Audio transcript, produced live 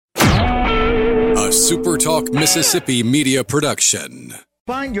SuperTalk Mississippi media production.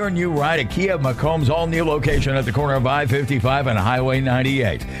 Find your new ride at Kia McComb's all-new location at the corner of I-55 and Highway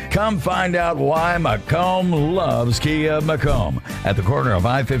 98. Come find out why McComb loves Kia McComb at the corner of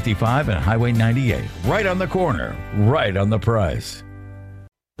I-55 and Highway 98. Right on the corner, right on the price.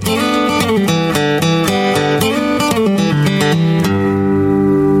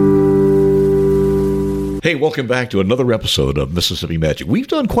 Hey, welcome back to another episode of Mississippi Magic. We've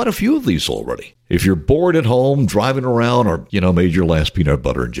done quite a few of these already. If you're bored at home, driving around, or, made your last peanut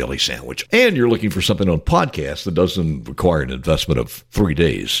butter and jelly sandwich, and you're looking for something on podcast that doesn't require an investment of 3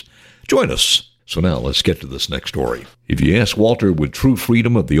 days, join us. So now let's get to this next story. If you ask Walter what true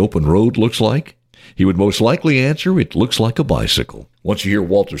freedom of the open road looks like, he would most likely answer, it looks like a bicycle. Once you hear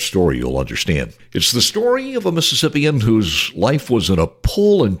Walter's story, you'll understand. It's the story of a Mississippian whose life was in a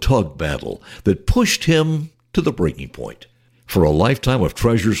pull and tug battle that pushed him to the breaking point. For a lifetime of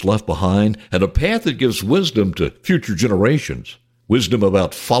treasures left behind and a path that gives wisdom to future generations, wisdom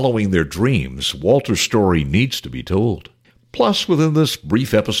about following their dreams, Walter's story needs to be told. Plus, within this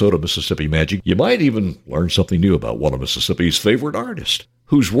brief episode of Mississippi Magic, you might even learn something new about one of Mississippi's favorite artists,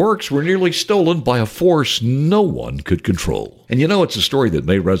 whose works were nearly stolen by a force no one could control. And it's a story that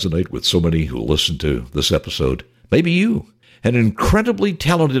may resonate with so many who listen to this episode. Maybe you. An incredibly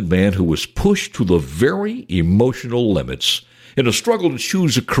talented man who was pushed to the very emotional limits in a struggle to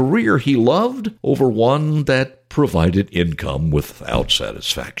choose a career he loved over one that provided income without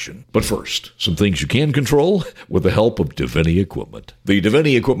satisfaction. But first, some things you can control with the help of Davini Equipment. The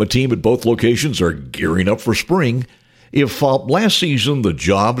Davini Equipment team at both locations are gearing up for spring. If last season the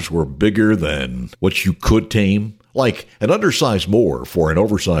jobs were bigger than what you could tame, like an undersized mower for an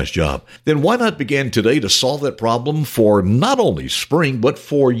oversized job, then why not begin today to solve that problem for not only spring, but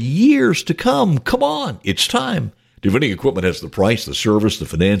for years to come? Come on, it's time. Davini Equipment has the price, the service, the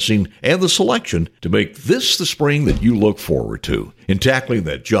financing, and the selection to make this the spring that you look forward to in tackling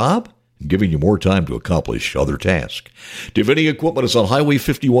that job and giving you more time to accomplish other tasks. Davini Equipment is on Highway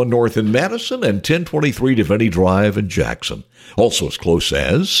 51 North in Madison and 1023 Davini Drive in Jackson. Also as close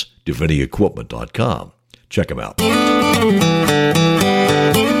as DaviniEquipment.com. Check them out.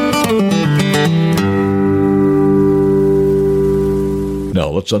 Now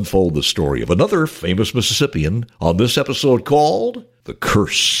let's unfold the story of another famous Mississippian on this episode called The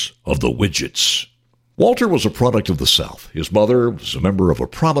Curse of the Widgets. Walter was a product of the South. His mother was a member of a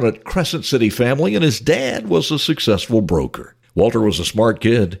prominent Crescent City family, and his dad was a successful broker. Walter was a smart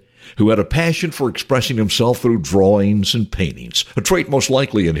kid who had a passion for expressing himself through drawings and paintings, a trait most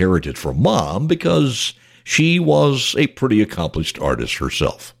likely inherited from Mom because she was a pretty accomplished artist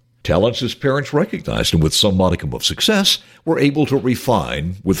herself. Talents his parents recognized and with some modicum of success were able to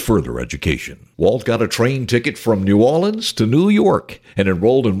refine with further education. Walt got a train ticket from New Orleans to New York and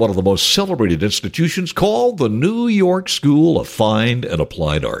enrolled in one of the most celebrated institutions called the New York School of Fine and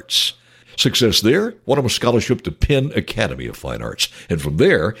Applied Arts. Success there won him a scholarship to Penn Academy of Fine Arts, and from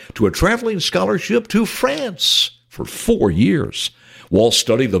there to a traveling scholarship to France for 4 years. Walt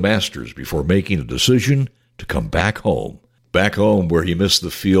studied the masters before making a decision to come back home. Back home where he missed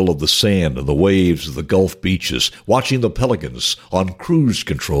the feel of the sand and the waves of the Gulf beaches, watching the pelicans on cruise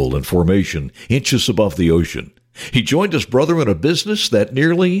control and formation inches above the ocean. He joined his brother in a business that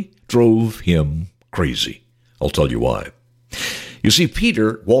nearly drove him crazy. I'll tell you why. You see,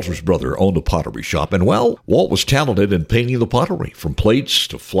 Peter, Walter's brother, owned a pottery shop, and, Walt was talented in painting the pottery, from plates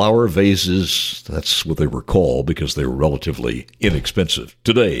to flower vases. That's what they were called because they were relatively inexpensive.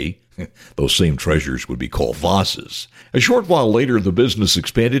 Today, those same treasures would be called vases. A short while later, the business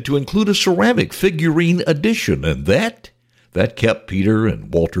expanded to include a ceramic figurine edition, and that kept Peter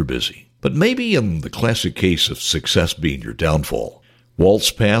and Walter busy. But maybe in the classic case of success being your downfall,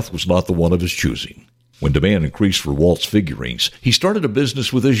 Walt's path was not the one of his choosing. When demand increased for Walt's figurines, he started a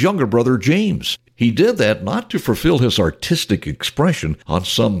business with his younger brother, James. He did that not to fulfill his artistic expression on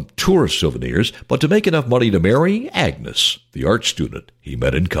some tourist souvenirs, but to make enough money to marry Agnes, the art student he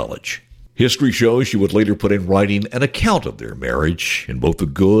met in college. History shows she would later put in writing an account of their marriage in both the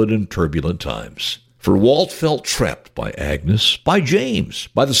good and turbulent times. For Walt felt trapped by Agnes, by James,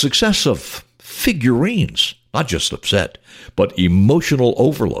 by the success of figurines, not just upset, but emotional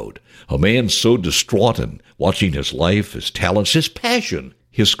overload. A man so distraught in watching his life, his talents, his passion,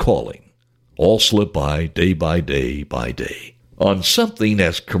 his calling, all slip by day by day by day on something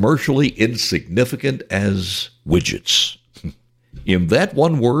as commercially insignificant as widgets. In that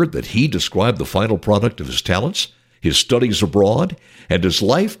one word that he described the final product of his talents, his studies abroad, and his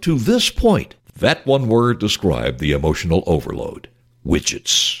life to this point, that one word described the emotional overload.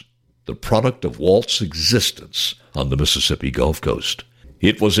 Widgets. The product of Walt's existence on the Mississippi Gulf Coast.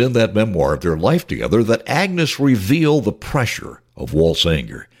 It was in that memoir of their life together that Agnes revealed the pressure of Walt's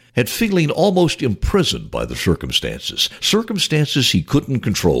anger and feeling almost imprisoned by the circumstances he couldn't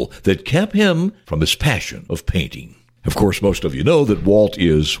control that kept him from his passion of painting. Of course, most of you know that Walt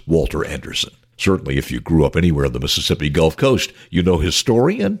is Walter Anderson. Certainly, if you grew up anywhere on the Mississippi Gulf Coast, you know his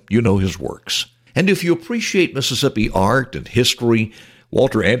story and you know his works. And if you appreciate Mississippi art and history,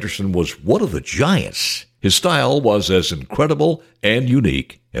 Walter Anderson was one of the giants. His style was as incredible and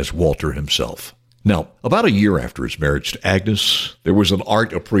unique as Walter himself. Now, about a year after his marriage to Agnes, there was an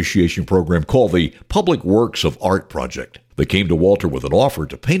art appreciation program called the Public Works of Art Project. They came to Walter with an offer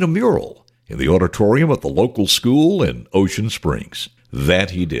to paint a mural in the auditorium at the local school in Ocean Springs. That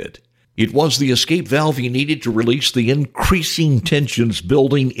he did. It was the escape valve he needed to release the increasing tensions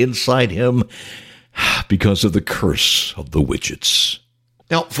building inside him because of the curse of the widgets.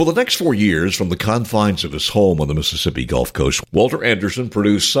 Now, for the next 4 years, from the confines of his home on the Mississippi Gulf Coast, Walter Anderson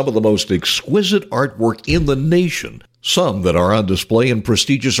produced some of the most exquisite artwork in the nation, some that are on display in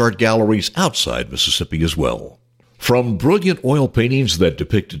prestigious art galleries outside Mississippi as well. From brilliant oil paintings that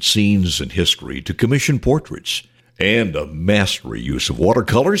depicted scenes in history to commissioned portraits, and a mastery use of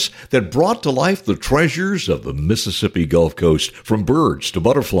watercolors that brought to life the treasures of the Mississippi Gulf Coast, from birds to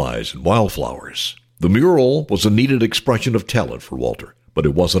butterflies and wildflowers. The mural was a needed expression of talent for Walter, but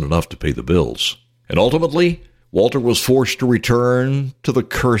it wasn't enough to pay the bills. And ultimately, Walter was forced to return to the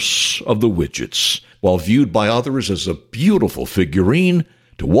curse of the widgets. While viewed by others as a beautiful figurine,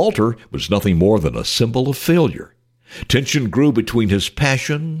 to Walter was nothing more than a symbol of failure. Tension grew between his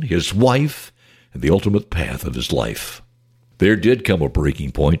passion, his wife, and the ultimate path of his life. There did come a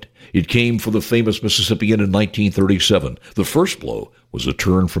breaking point. It came for the famous Mississippian in 1937. The first blow was a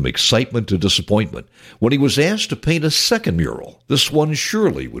turn from excitement to disappointment when he was asked to paint a second mural. This one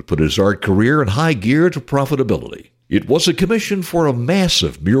surely would put his art career in high gear to profitability. It was a commission for a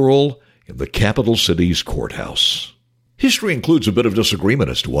massive mural in the capital city's courthouse. History includes a bit of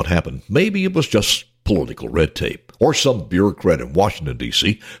disagreement as to what happened. Maybe it was just political red tape, or some bureaucrat in Washington,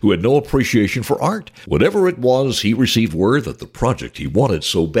 D.C., who had no appreciation for art. Whatever it was, he received word that the project he wanted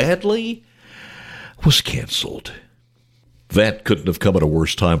so badly was canceled. That couldn't have come at a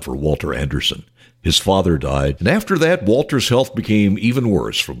worse time for Walter Anderson. His father died, and after that, Walter's health became even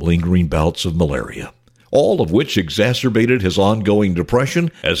worse from lingering bouts of malaria, all of which exacerbated his ongoing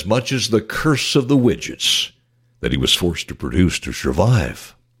depression as much as the curse of the widgets that he was forced to produce to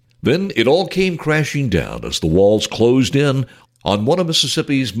survive. Then it all came crashing down as the walls closed in on one of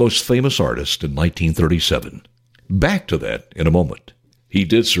Mississippi's most famous artists in 1937. Back to that in a moment. He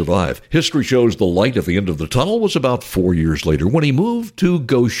did survive. History shows the light at the end of the tunnel was about 4 years later when he moved to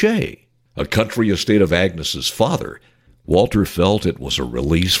Gaucher, a country estate of Agnes's father. Walter felt it was a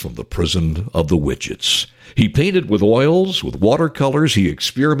release from the prison of the widgets. He painted with oils, with watercolors. He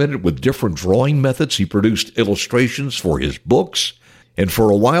experimented with different drawing methods. He produced illustrations for his books. And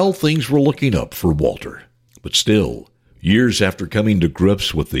for a while, things were looking up for Walter. But still, years after coming to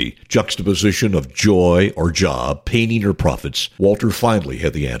grips with the juxtaposition of joy or job, painting or profits, Walter finally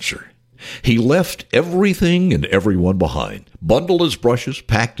had the answer. He left everything and everyone behind, bundled his brushes,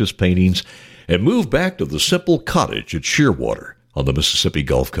 packed his paintings, and moved back to the simple cottage at Shearwater on the Mississippi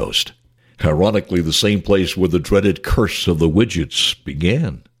Gulf Coast. Ironically, the same place where the dreaded curse of the widgets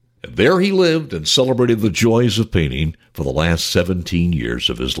began. And there he lived and celebrated the joys of painting for the last 17 years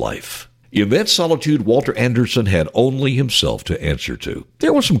of his life. In that solitude, Walter Anderson had only himself to answer to.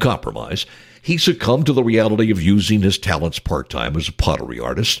 There was some compromise. He succumbed to the reality of using his talents part-time as a pottery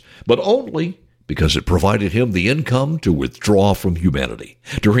artist, but only because it provided him the income to withdraw from humanity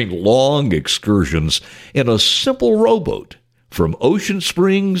during long excursions in a simple rowboat from Ocean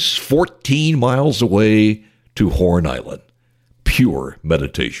Springs, 14 miles away, to Horn Island. Pure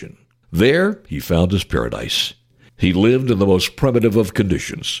meditation. There, he found his paradise. He lived in the most primitive of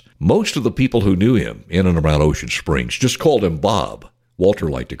conditions. Most of the people who knew him in and around Ocean Springs just called him Bob. Walter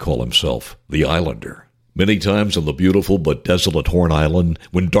liked to call himself the Islander. Many times on the beautiful but desolate Horn Island,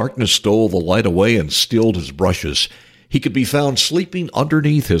 when darkness stole the light away and stilled his brushes, he could be found sleeping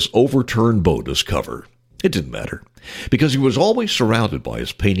underneath his overturned boat as cover. It didn't matter, because he was always surrounded by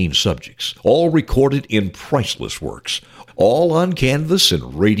his painting subjects, all recorded in priceless works, all on canvas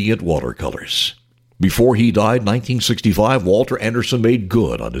in radiant watercolors. Before he died in 1965, Walter Anderson made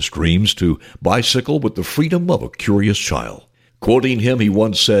good on his dreams to bicycle with the freedom of a curious child. Quoting him, he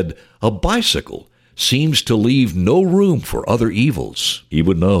once said, "A bicycle seems to leave no room for other evils." He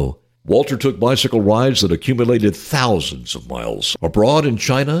would know Walter took bicycle rides that accumulated thousands of miles, abroad in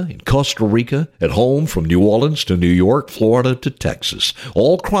China, in Costa Rica, at home from New Orleans to New York, Florida to Texas,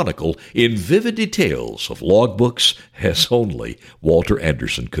 all chronicled in vivid details of logbooks as only Walter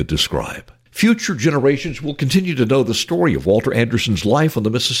Anderson could describe. Future generations will continue to know the story of Walter Anderson's life on the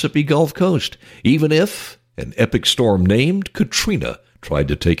Mississippi Gulf Coast, even if an epic storm named Katrina tried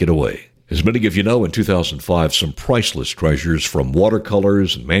to take it away. As many of you know, in 2005, some priceless treasures from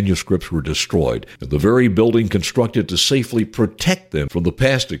watercolors and manuscripts were destroyed, and the very building constructed to safely protect them from the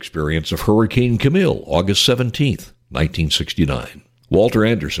past experience of Hurricane Camille, August 17th, 1969. Walter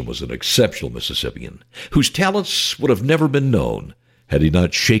Anderson was an exceptional Mississippian whose talents would have never been known had he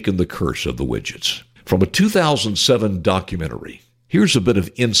not shaken the curse of the Widgets. From a 2007 documentary, here's a bit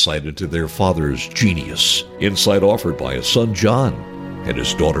of insight into their father's genius, insight offered by his son John and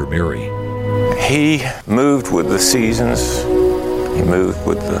his daughter Mary. He moved with the seasons. He moved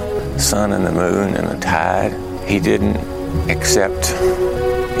with the sun and the moon and the tide. He didn't accept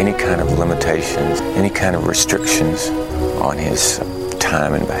any kind of limitations, any kind of restrictions on his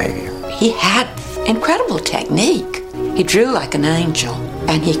time and behavior. He had incredible technique. He drew like an angel,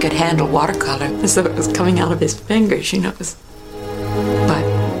 and he could handle watercolor as though it was coming out of his fingers, But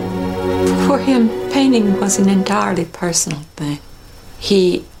for him, painting was an entirely personal thing.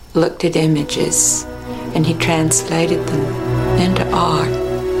 He looked at images, and he translated them into art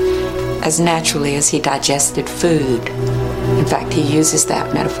as naturally as he digested food. In fact, he uses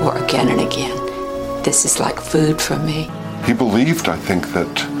that metaphor again and again. This is like food for me. He believed, I think,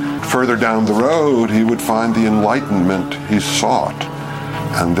 that further down the road he would find the enlightenment he sought.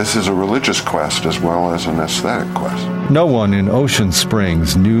 And this is a religious quest as well as an aesthetic quest. No one in Ocean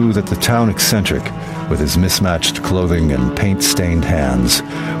Springs knew that the town eccentric, with his mismatched clothing and paint-stained hands,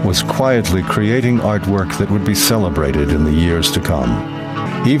 was quietly creating artwork that would be celebrated in the years to come.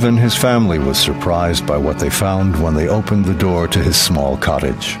 Even his family was surprised by what they found when they opened the door to his small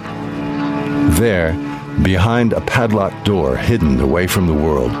cottage. There, behind a padlocked door hidden away from the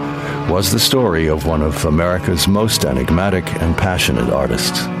world, was the story of one of America's most enigmatic and passionate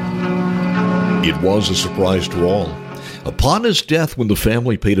artists. It was a surprise to all. Upon his death, when the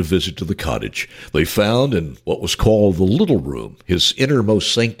family paid a visit to the cottage, they found in what was called the Little Room, his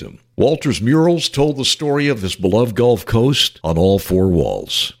innermost sanctum, Walter's murals told the story of his beloved Gulf Coast on all four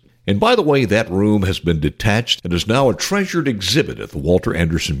walls. And by the way, that room has been detached and is now a treasured exhibit at the Walter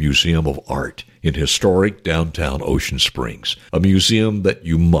Anderson Museum of Art in historic downtown Ocean Springs, a museum that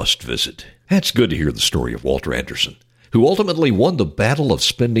you must visit. That's good to hear the story of Walter Anderson, who ultimately won the battle of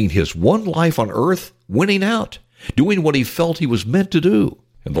spending his one life on Earth winning out, doing what he felt he was meant to do.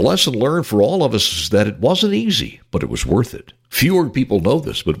 And the lesson learned for all of us is that it wasn't easy, but it was worth it. Fewer people know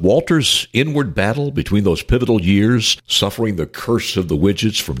this, but Walter's inward battle between those pivotal years, suffering the curse of the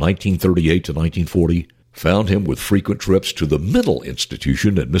Widgets from 1938 to 1940, found him with frequent trips to the mental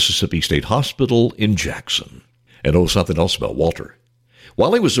institution at Mississippi State Hospital in Jackson. And oh, something else about Walter.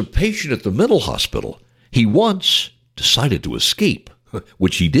 While he was a patient at the mental hospital, he once decided to escape,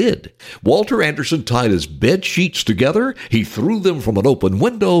 which he did. Walter Anderson tied his bed sheets together, he threw them from an open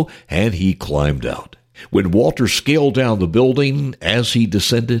window, and he climbed out. When Walter scaled down the building as he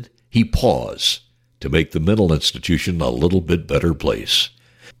descended, he paused to make the mental institution a little bit better place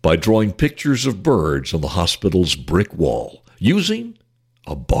by drawing pictures of birds on the hospital's brick wall using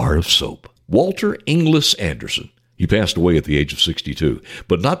a bar of soap. Walter Inglis Anderson. He passed away at the age of 62,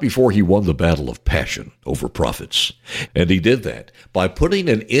 but not before he won the battle of passion over profits. And he did that by putting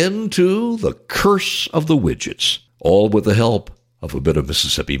an end to the curse of the Widgets, all with the help of a bit of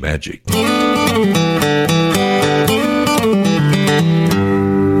Mississippi magic. A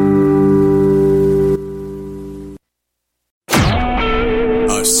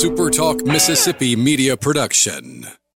SuperTalk Mississippi media production.